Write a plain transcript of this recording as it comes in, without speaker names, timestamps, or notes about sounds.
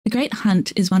The Great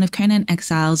Hunt is one of Conan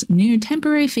Exiles' new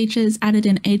temporary features added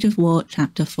in Age of War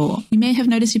Chapter 4. You may have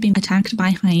noticed you've been attacked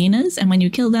by hyenas, and when you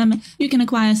kill them, you can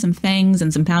acquire some fangs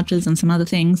and some pouches and some other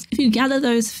things. If you gather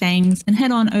those fangs and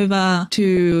head on over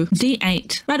to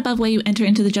D8, right above where you enter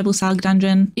into the Jebel Sarg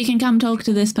dungeon, you can come talk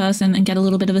to this person and get a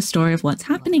little bit of a story of what's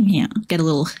happening here. Get a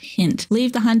little hint.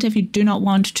 Leave the hunt if you do not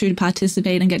want to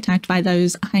participate and get attacked by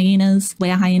those hyenas,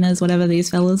 hyenas, whatever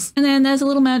these fellas. And then there's a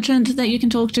little merchant that you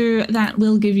can talk to that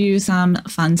will give you some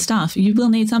fun stuff. You will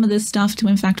need some of this stuff to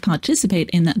in fact participate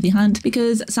in the hunt,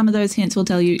 because some of those hints will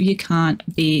tell you you can't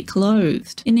be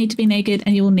clothed. You need to be naked,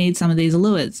 and you will need some of these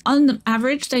lures. On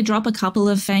average, they drop a couple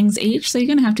of fangs each, so you're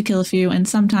going to have to kill a few, and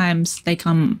sometimes they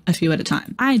come a few at a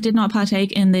time. I did not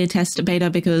partake in the test beta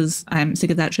because I'm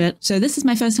sick of that shit. So this is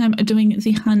my first time doing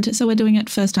the hunt, so we're doing it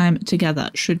first time together.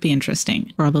 Should be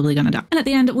interesting. Probably gonna die. And at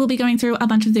the end, we'll be going through a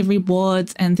bunch of the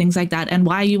rewards and things like that, and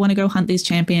why you want to go hunt these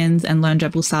champions and learn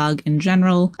Jebel Sarg in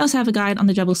general. I also have a guide on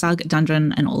the Jebel Sarg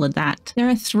dungeon and all of that. There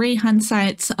are 3 hunt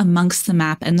sites amongst the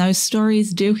map, and those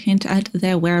stories do hint at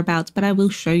their whereabouts, but I will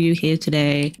show you here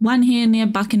today. One here near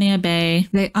Buccaneer Bay.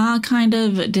 They are kind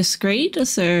of discreet,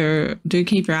 so do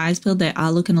keep your eyes peeled. They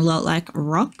are looking a lot like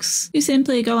rocks. You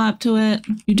simply go up to it.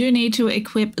 You do need to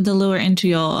equip the lure into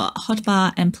your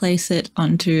hotbar and place it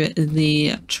onto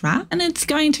the trap, and it's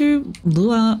going to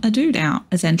lure a dude out,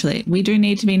 essentially. We do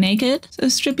need to be naked, so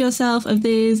strip yourself of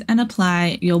these and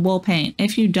apply your wall paint.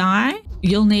 If you die,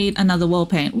 you'll need another wall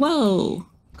paint. Whoa,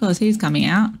 of course he's coming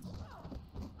out.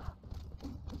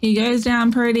 He goes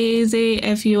down pretty easy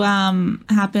if you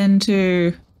happen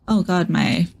to, oh god,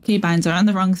 my keybinds are on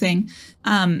the wrong thing.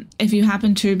 If you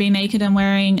happen to be naked and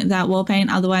wearing that wall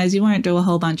paint, otherwise you won't do a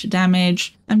whole bunch of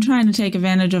damage. I'm trying to take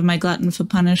advantage of my glutton for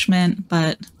punishment,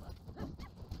 but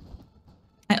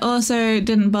I also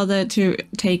didn't bother to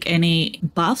take any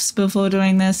buffs before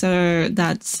doing this, so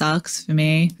that sucks for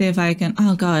me. See if I can,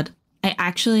 oh god. I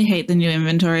actually hate the new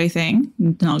inventory thing,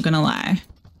 not gonna lie.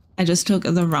 I just took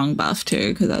the wrong buff too,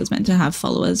 because I was meant to have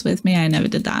followers with me. I never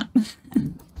did that.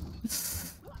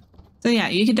 So yeah,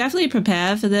 you could definitely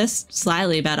prepare for this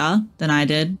slightly better than I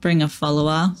did. Bring a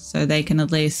follower so they can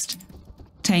at least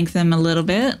tank them a little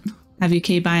bit. Have your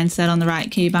keybinds set on the right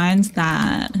keybinds,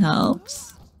 that helps.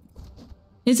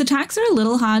 His attacks are a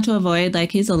little hard to avoid,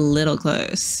 like he's a little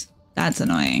close. That's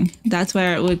annoying. That's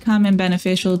where it would come in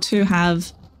beneficial to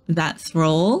have that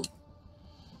thrall.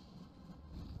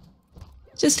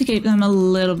 Just to keep them a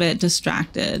little bit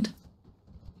distracted.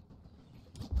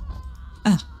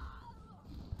 Oh.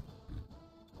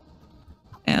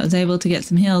 Yeah, I was able to get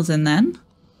some heals in then.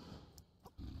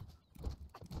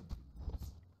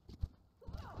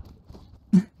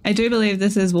 I do believe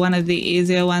this is one of the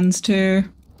easier ones too.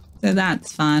 So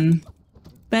that's fun.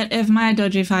 But if my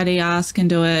dodgy fighty ass can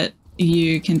do it,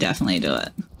 you can definitely do it.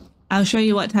 I'll show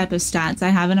you what type of stats I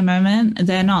have in a moment.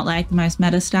 They're not like the most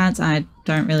meta stats. I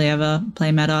don't really ever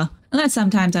play meta. Unless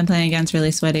sometimes I'm playing against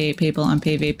really sweaty people on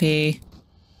PvP.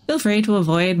 Feel free to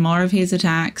avoid more of his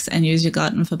attacks and use your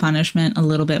glutton for punishment a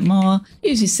little bit more.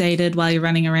 Use your sated while you're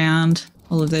running around.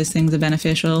 All of those things are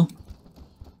beneficial.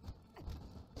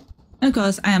 Of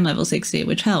course, I am level 60,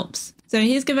 which helps. So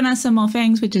he's given us some more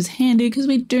fangs, which is handy because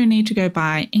we do need to go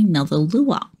buy another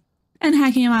lure. And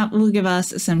hacking him up will give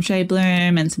us some Shea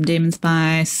Bloom and some Demon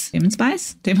Spice. Demon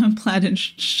Spice? Demon Blood and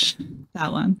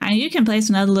that one. And you can place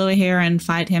another lure here and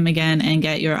fight him again and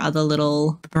get your other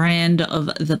little brand of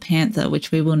the Panther,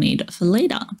 which we will need for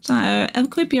later. So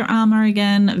equip your armor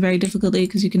again very difficultly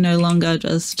because you can no longer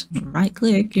just right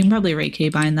click. You can probably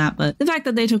re-keybind that, but the fact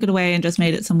that they took it away and just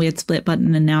made it some weird split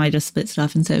button and now I just split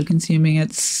stuff instead of consuming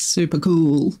it's super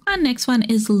cool. Our next one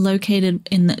is located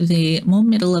in the more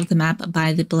middle of the map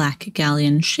by the Black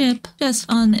Galleon ship, just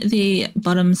on the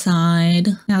bottom side.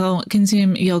 Now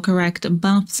consume your correct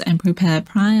buffs and prepare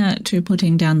prior to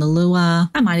putting down the lure.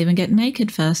 I might even get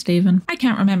naked first even. I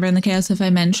can't remember in the chaos if I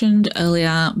mentioned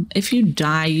earlier, if you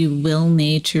die you will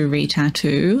need to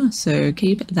re-tattoo, so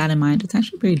keep that in mind. It's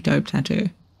actually a pretty dope tattoo.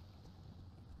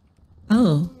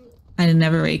 Oh, I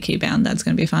never re-keybound. That's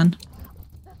going to be fun.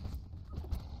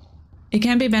 It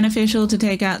can be beneficial to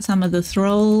take out some of the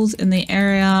thralls in the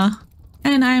area.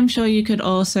 And I'm sure you could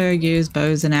also use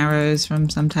bows and arrows from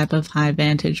some type of high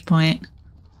vantage point.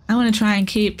 I want to try and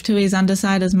keep to his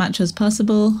underside as much as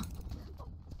possible,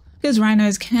 because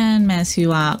rhinos can mess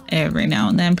you up every now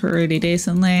and then pretty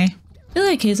decently. I feel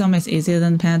like he's almost easier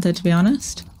than the Panther, to be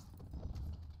honest.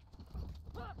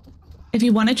 If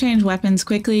you want to change weapons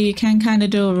quickly, you can kind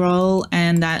of do a roll,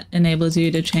 and that enables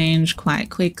you to change quite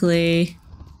quickly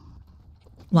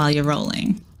while you're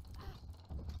rolling.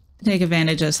 Take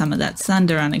advantage of some of that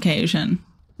sunder on occasion.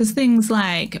 Because things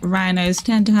like rhinos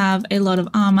tend to have a lot of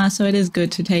armor, so it is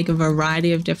good to take a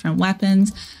variety of different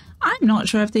weapons. I'm not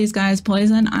sure if these guys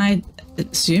poison. I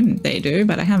assume they do,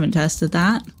 but I haven't tested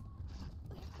that.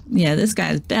 Yeah, this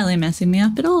guy's barely messing me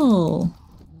up at all.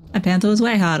 My panther was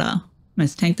way harder.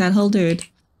 Must tank that whole dude.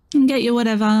 And get you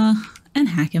whatever and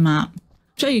hack him up.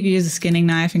 Sure, you could use a skinning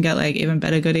knife and get like even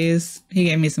better goodies. He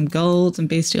gave me some gold, some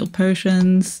bestial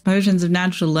potions, potions of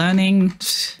natural learning,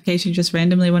 in case you just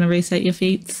randomly want to reset your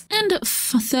feats. And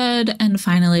third and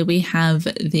finally, we have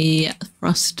the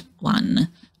frost one.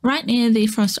 Right near the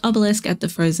frost obelisk at the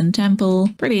frozen temple.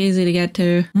 Pretty easy to get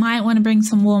to. Might want to bring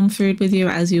some warm food with you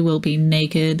as you will be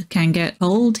naked. Can get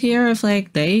cold here if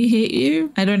like they hit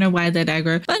you. I don't know why they're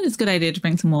aggro, but it's a good idea to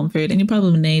bring some warm food, and you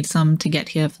probably need some to get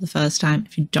here for the first time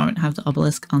if you don't have the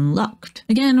obelisk unlocked.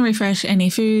 Again, refresh any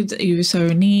foods you so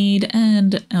need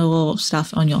and or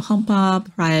stuff on your hotbar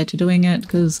prior to doing it,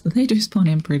 because they do spawn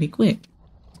in pretty quick.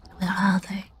 Where are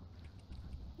they?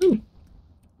 Ooh.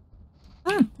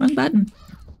 Oh, wrong button.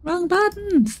 Wrong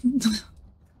buttons!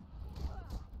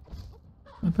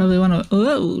 I probably want to...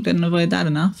 Oh, didn't avoid that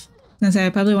enough. I was gonna say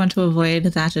I probably want to avoid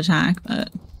that attack,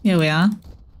 but here we are.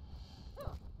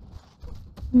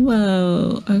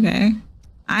 Whoa, okay.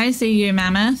 I see you,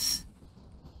 mammoth.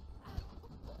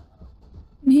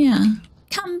 Yeah.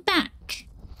 Come back!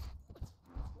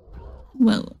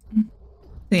 Whoa.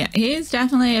 So yeah, he's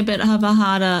definitely a bit of a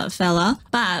harder fella,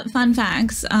 but fun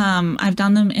facts, I've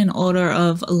done them in order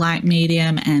of light,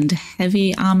 medium, and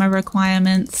heavy armor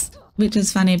requirements, which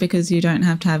is funny because you don't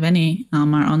have to have any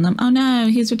armor on them. Oh no,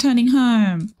 he's returning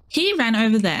home. He ran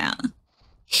over there.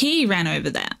 He ran over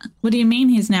there. What do you mean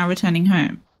he's now returning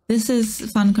home? This is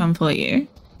funcom for you.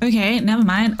 Okay, never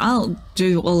mind. I'll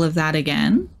do all of that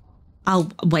again.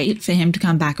 I'll wait for him to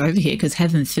come back over here because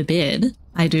heaven forbid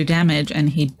I do damage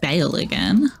and he'd bail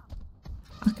again.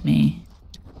 Fuck me.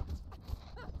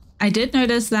 I did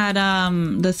notice that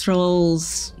the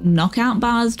thralls' knockout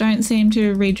bars don't seem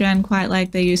to regen quite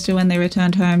like they used to when they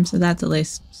returned home, so that's at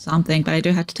least something, but I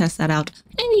do have to test that out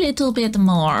a little bit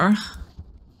more.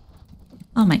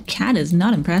 Oh, my cat is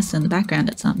not impressed in the background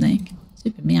at something.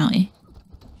 Super meowy.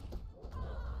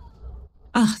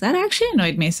 Oh, that actually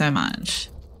annoyed me so much.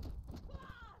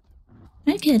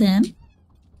 Hi, kitten.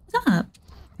 What's up?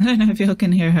 I don't know if you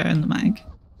can hear her in the mic.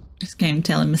 Just came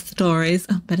telling me stories.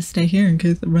 Oh, better stay here in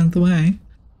case it runs away.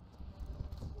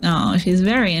 Oh, she's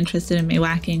very interested in me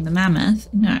whacking the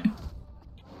mammoth. No.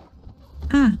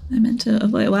 Ah, I meant to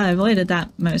avoid... Well, I avoided that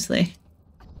mostly.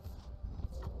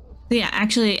 So yeah,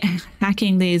 actually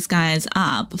hacking these guys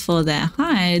up for their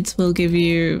hides will give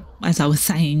you, as I was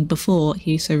saying before,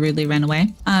 he so rudely ran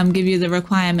away, give you the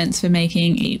requirements for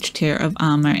making each tier of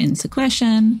armor in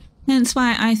succession. Hence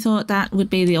why I thought that would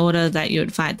be the order that you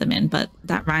would fight them in, but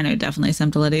that rhino definitely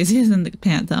seemed a lot easier than the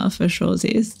panther for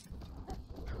surezies.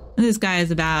 This guy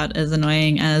is about as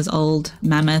annoying as old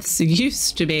mammoths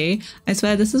used to be. I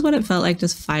swear this is what it felt like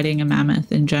just fighting a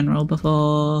mammoth in general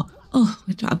before... Oh,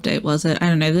 which update was it? I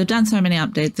don't know. They've done so many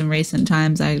updates in recent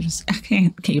times, I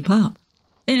can't keep up.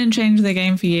 They didn't change the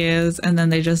game for years, and then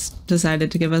they just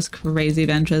decided to give us crazy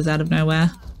ventures out of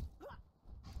nowhere.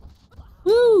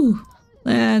 Woo!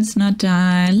 Let's not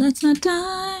die. Let's not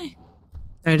die.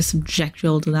 Sorry to subject you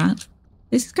all to that.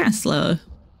 This is kind of slow.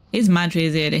 He's much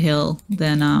easier to heal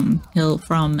than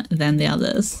than the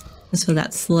others. Just for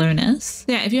that slowness.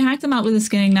 Yeah, if you hack them up with a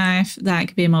skinning knife, that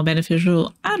could be more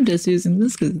beneficial. I'm just using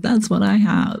this because that's what I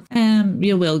have.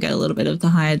 You will get a little bit of the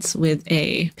hides with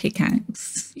a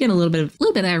pickaxe. You get a little bit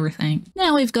of everything.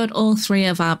 Now we've got all three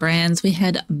of our brands. We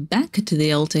head back to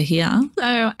the altar here.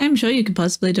 So I'm sure you could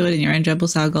possibly do it in your own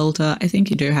Jebelsarg altar. I think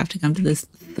you do have to come to this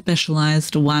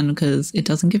specialized one because it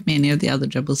doesn't give me any of the other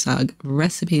Jebelsarg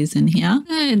recipes in here.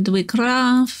 And we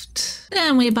craft.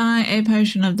 Then we buy a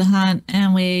potion of the hunt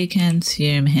and we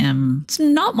consume him. It's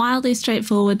not wildly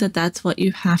straightforward that that's what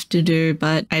you have to do,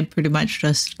 but I pretty much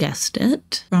just guessed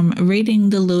it from reading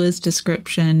the lure's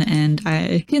description, and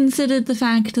I considered the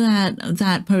fact that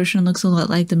that potion looks a lot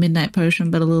like the midnight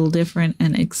potion but a little different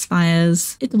and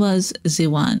expires. It was the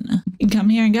one. You can come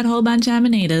here and get a whole bunch of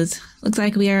amanitas. Looks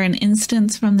like we are an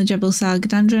instance from the Jebelsarg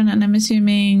dungeon, and I'm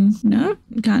assuming, no,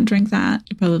 you can't drink that.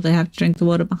 You probably have to drink the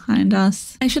water behind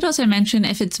us. I should also mention,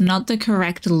 if it's not the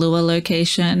correct lure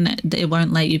location, it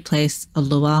won't let you place a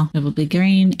lure. It will be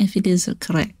green if it is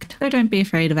correct. So don't be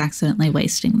afraid of accidentally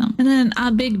wasting them. And then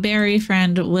our big berry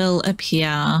friend will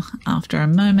appear after a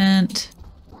moment.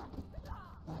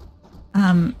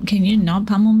 Can you not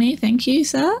pummel me? Thank you,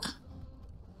 sir.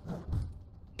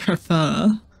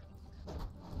 Prefer.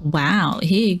 Wow,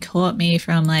 he caught me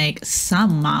from like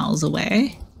some miles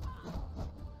away.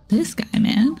 This guy,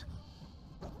 man.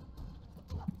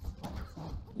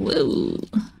 Whoa.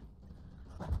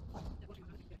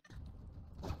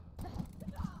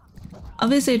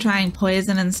 Obviously trying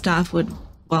poison and stuff would...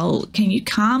 Well, can you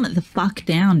calm the fuck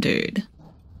down, dude?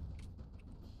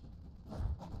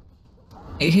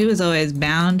 He was always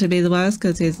bound to be the worst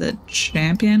because he's the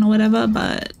champion or whatever,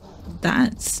 but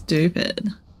that's stupid.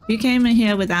 If you came in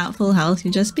here without full health,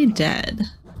 you'd just be dead.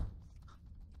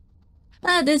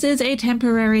 This is a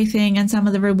temporary thing and some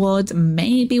of the rewards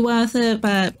may be worth it,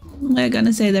 but we're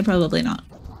gonna say they're probably not.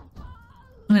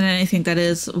 And anything that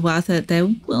is worth it, they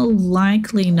will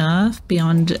likely nerf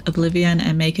beyond Oblivion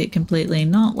and make it completely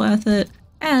not worth it,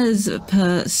 as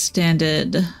per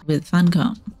standard with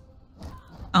Funcom.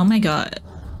 Oh my god.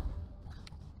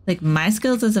 Like, my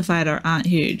skills as a fighter aren't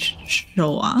huge,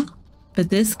 sure, but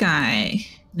this guy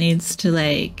needs to,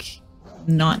 like,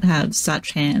 not have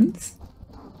such hands.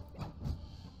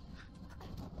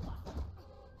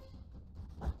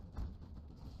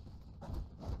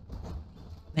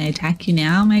 May I attack you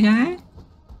now, my guy?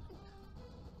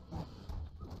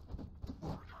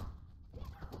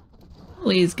 Oh,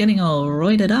 he's getting all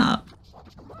roided up.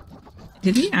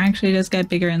 Did he actually just get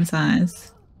bigger in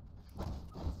size?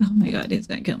 Oh my god, he's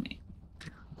gonna kill me.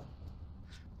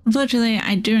 Unfortunately,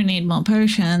 I do need more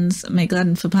potions. My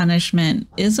Glutton for Punishment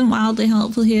isn't wildly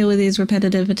helpful here with these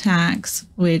repetitive attacks,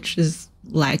 which is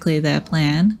likely their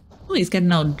plan. Oh, he's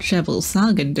getting old Jebel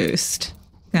Sug induced.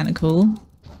 Kinda cool.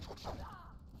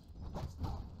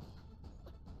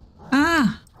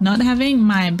 Ah, not having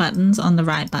my buttons on the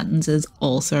right buttons is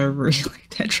also really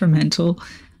detrimental.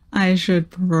 I should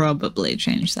probably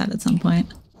change that at some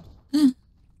point.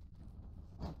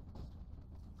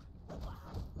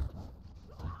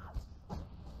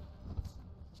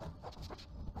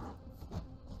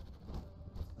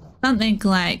 Something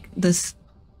like this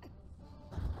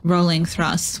rolling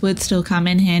thrust would still come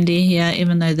in handy here,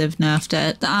 even though they've nerfed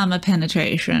it. The armor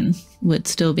penetration would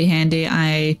still be handy.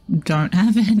 I don't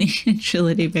have any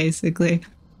agility, basically.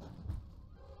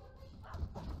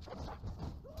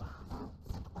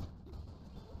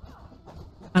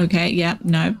 Okay, yep,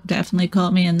 nope, definitely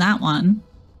caught me in that one.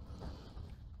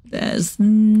 There's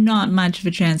not much of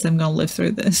a chance I'm gonna live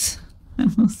through this.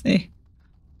 We'll see.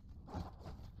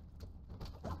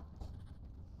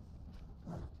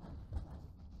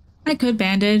 I could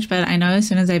bandage, but I know as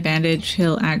soon as I bandage,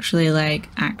 he'll actually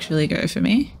go for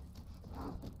me.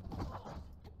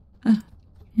 Oh,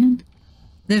 man.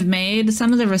 They've made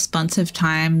some of the responsive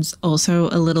times also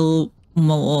a little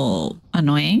more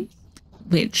annoying,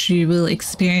 which you will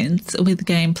experience with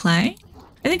gameplay.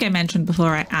 I think I mentioned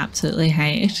before I absolutely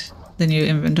hate the new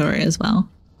inventory as well.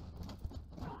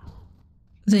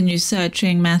 The new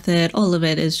searching method, all of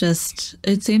it is just,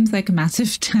 it seems like a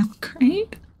massive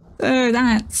downgrade. So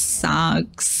that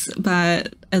sucks,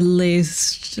 but at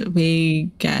least we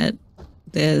get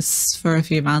this for a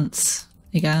few months,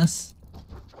 I guess.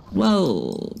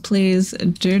 Whoa, please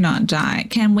do not die.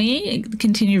 Can we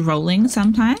continue rolling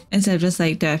sometime instead of just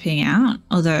like derping out?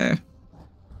 Although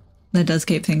that does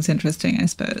keep things interesting, I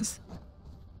suppose.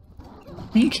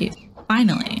 Thank you.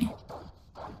 Finally.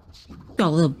 Got a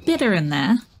little bitter in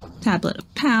there. Tablet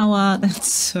of power.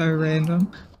 That's so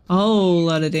random. Whole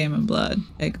lot of demon blood,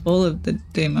 like all of the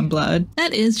demon blood.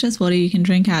 That is just water you can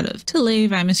drink out of. To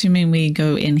leave, I'm assuming we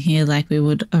go in here like we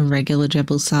would a regular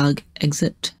Jebel Sug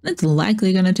exit. That's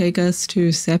likely going to take us to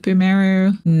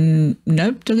Sepumeru.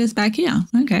 Nope, took us back here.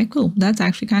 Okay, cool. That's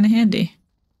actually kind of handy.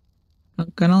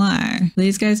 Not gonna lie.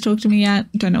 These guys talk to me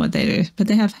yet? Don't know what they do, but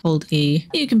they have hold E.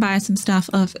 You can buy some stuff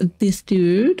off this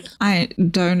dude. I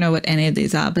don't know what any of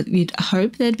these are, but you'd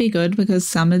hope they'd be good because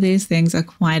some of these things are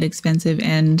quite expensive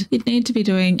and you'd need to be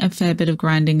doing a fair bit of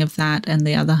grinding of that and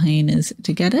the other hyenas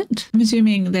to get it. I'm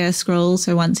assuming they're scrolls,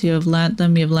 so once you have learnt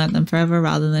them, you've learnt them forever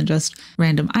rather than just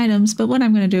random items. But what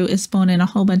I'm going to do is spawn in a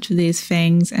whole bunch of these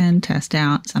fangs and test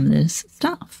out some of this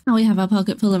stuff. Now we have our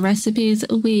pocket full of recipes.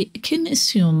 We can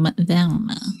assume them.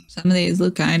 Some of these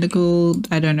look kind of cool.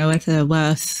 I don't know if they're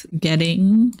worth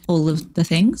getting all of the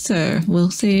things, so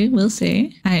we'll see. We'll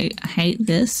see. I hate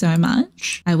this so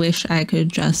much. I wish I could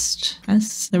just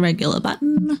press the regular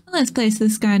button. Let's place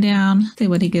this guy down, see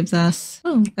what he gives us.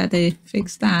 Oh, glad they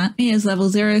fixed that. He is level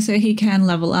 0, so he can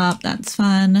level up. That's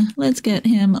fun. Let's get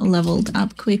him leveled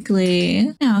up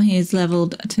quickly. Now he's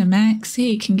leveled to max.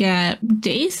 He can get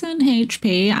decent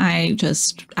HP. I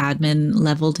just admin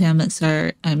leveled him,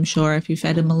 so I'm sure if you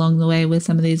fed him a along the way with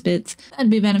some of these bits, that'd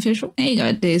be beneficial. There you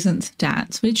go, decent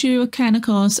stats, which you can of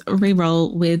course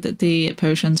re-roll with the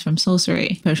potions from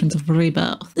sorcery, potions of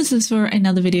rebirth. This is for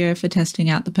another video for testing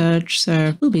out the purge,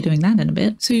 so we'll be doing that in a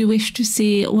bit. So you wish to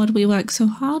see what we work so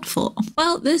hard for?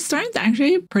 Well, this throne's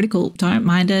actually pretty cool. Don't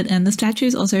mind it, and the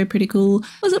statue's also pretty cool.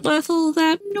 Was it worth all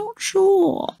that? Not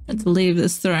sure. Let's leave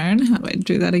this throne. How do I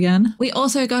do that again? We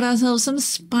also got ourselves some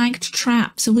spiked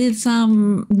traps with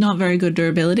some not very good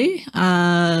durability.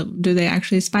 Do they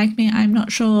actually spike me? I'm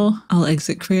not sure. I'll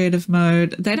exit creative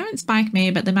mode. They don't spike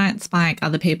me, but they might spike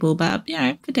other people, but you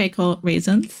know, for decor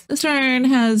reasons. The throne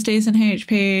has decent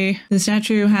HP. The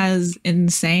statue has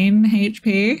insane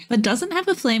HP, but doesn't have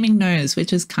a flaming nose,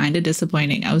 which is kind of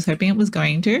disappointing. I was hoping it was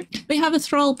going to. We have a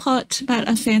thrall pot, but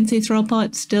a fancy thrall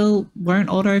pot still won't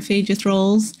auto feed your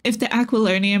thralls. If the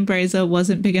Aquilonian brazier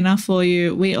wasn't big enough for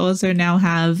you, we also now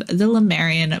have the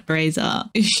Lemurian brazier.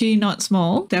 Is she not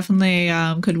small? Definitely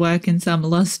could work in some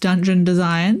Lost Dungeon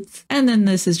designs. And then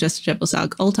this is just a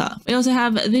Jebelsarg altar. We also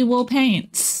have the wall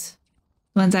paints,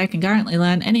 ones I can currently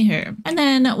learn. Anywho. And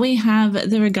then we have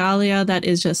the regalia that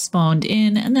is just spawned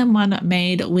in, and then one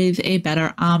made with a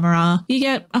better armorer. You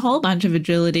get a whole bunch of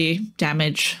agility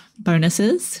damage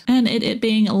bonuses, and it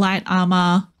being light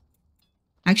armor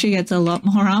actually gets a lot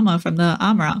more armor from the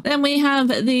armorer. Then we have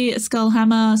the skull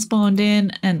hammer spawned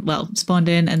in and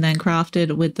then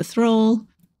crafted with the thrall,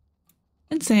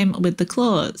 and same with the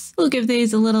claws. We'll give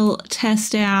these a little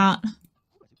test out.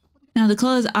 Now the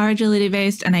claws are agility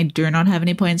based, and I do not have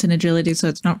any points in agility, so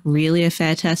it's not really a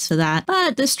fair test for that.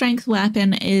 But the strength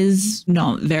weapon is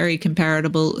not very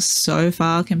comparable so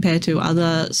far compared to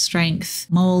other strength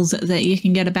moles that you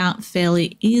can get about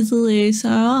fairly easily. So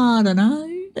I don't know.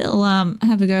 We'll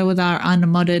have a go with our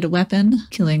unmodded weapon,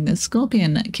 killing the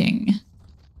Scorpion King.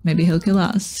 Maybe he'll kill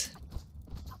us.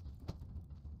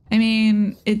 I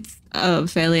mean, it's a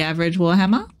fairly average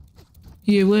warhammer.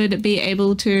 You would be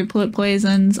able to put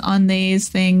poisons on these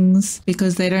things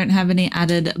because they don't have any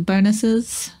added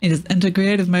bonuses. It is into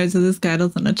creative mode, so this guy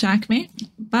doesn't attack me.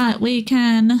 But we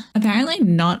can apparently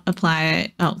not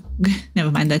apply, oh,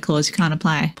 never mind, they're claws. You can't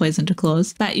apply poison to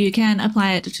claws. But you can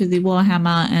apply it to the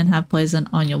warhammer and have poison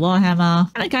on your warhammer.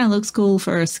 And it kind of looks cool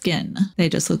for a skin. They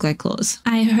just look like claws.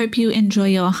 I hope you enjoy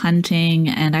your hunting,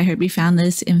 and I hope you found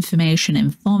this information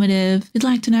informative. If you'd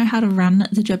like to know how to run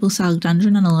the Jebelsarg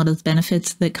dungeon and a lot of the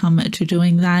benefits that come to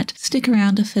doing that, stick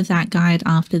around for that guide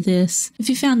after this. If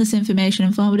you found this information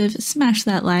informative, smash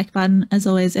that like button. As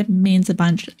always, it means a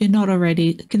bunch. If you're not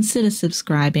already, consider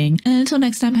subscribing. And until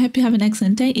next time, I hope you have an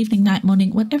excellent day, evening, night,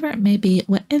 morning, whatever it may be,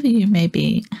 wherever you may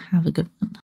be. Have a good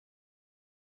one.